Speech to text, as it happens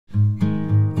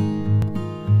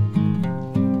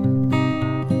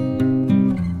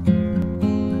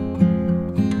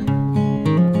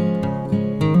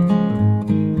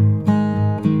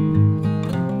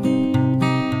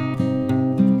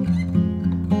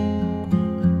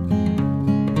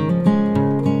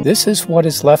This is what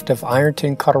is left of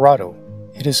Ironton, Colorado.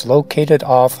 It is located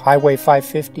off Highway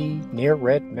 550 near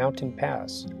Red Mountain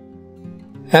Pass.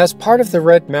 As part of the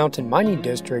Red Mountain Mining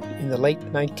District in the late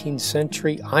 19th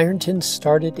century, Ironton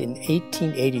started in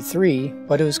 1883,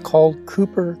 but it was called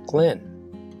Cooper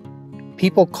Glen.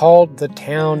 People called the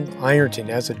town Ironton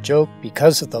as a joke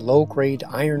because of the low-grade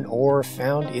iron ore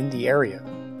found in the area,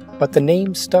 but the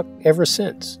name stuck ever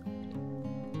since.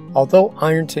 Although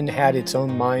Ironton had its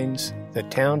own mines, the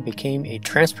town became a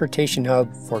transportation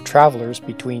hub for travelers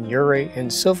between Ouray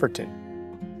and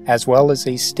Silverton, as well as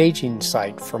a staging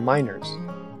site for miners.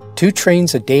 2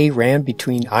 trains a day ran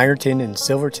between Ironton and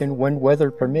Silverton when weather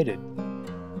permitted.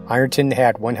 Ironton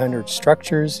had 100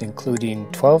 structures, including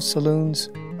 12 saloons,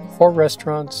 4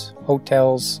 restaurants,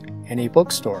 hotels, and a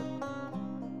bookstore.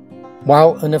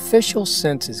 While an official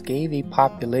census gave a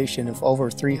population of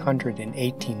over 300 in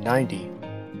 1890,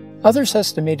 others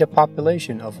estimate a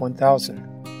population of 1,000.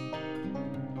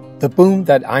 The boom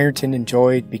that Ironton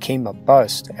enjoyed became a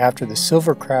bust after the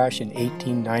silver crash in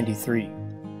 1893.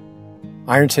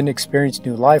 Ironton experienced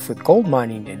new life with gold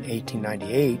mining in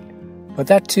 1898, but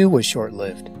that too was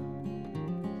short-lived.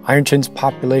 Ironton's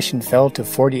population fell to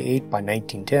 48 by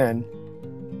 1910.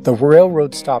 The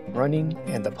railroad stopped running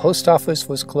and the post office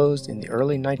was closed in the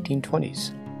early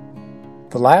 1920s.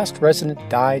 The last resident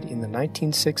died in the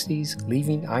 1960s,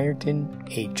 leaving Ironton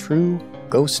a true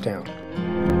ghost town.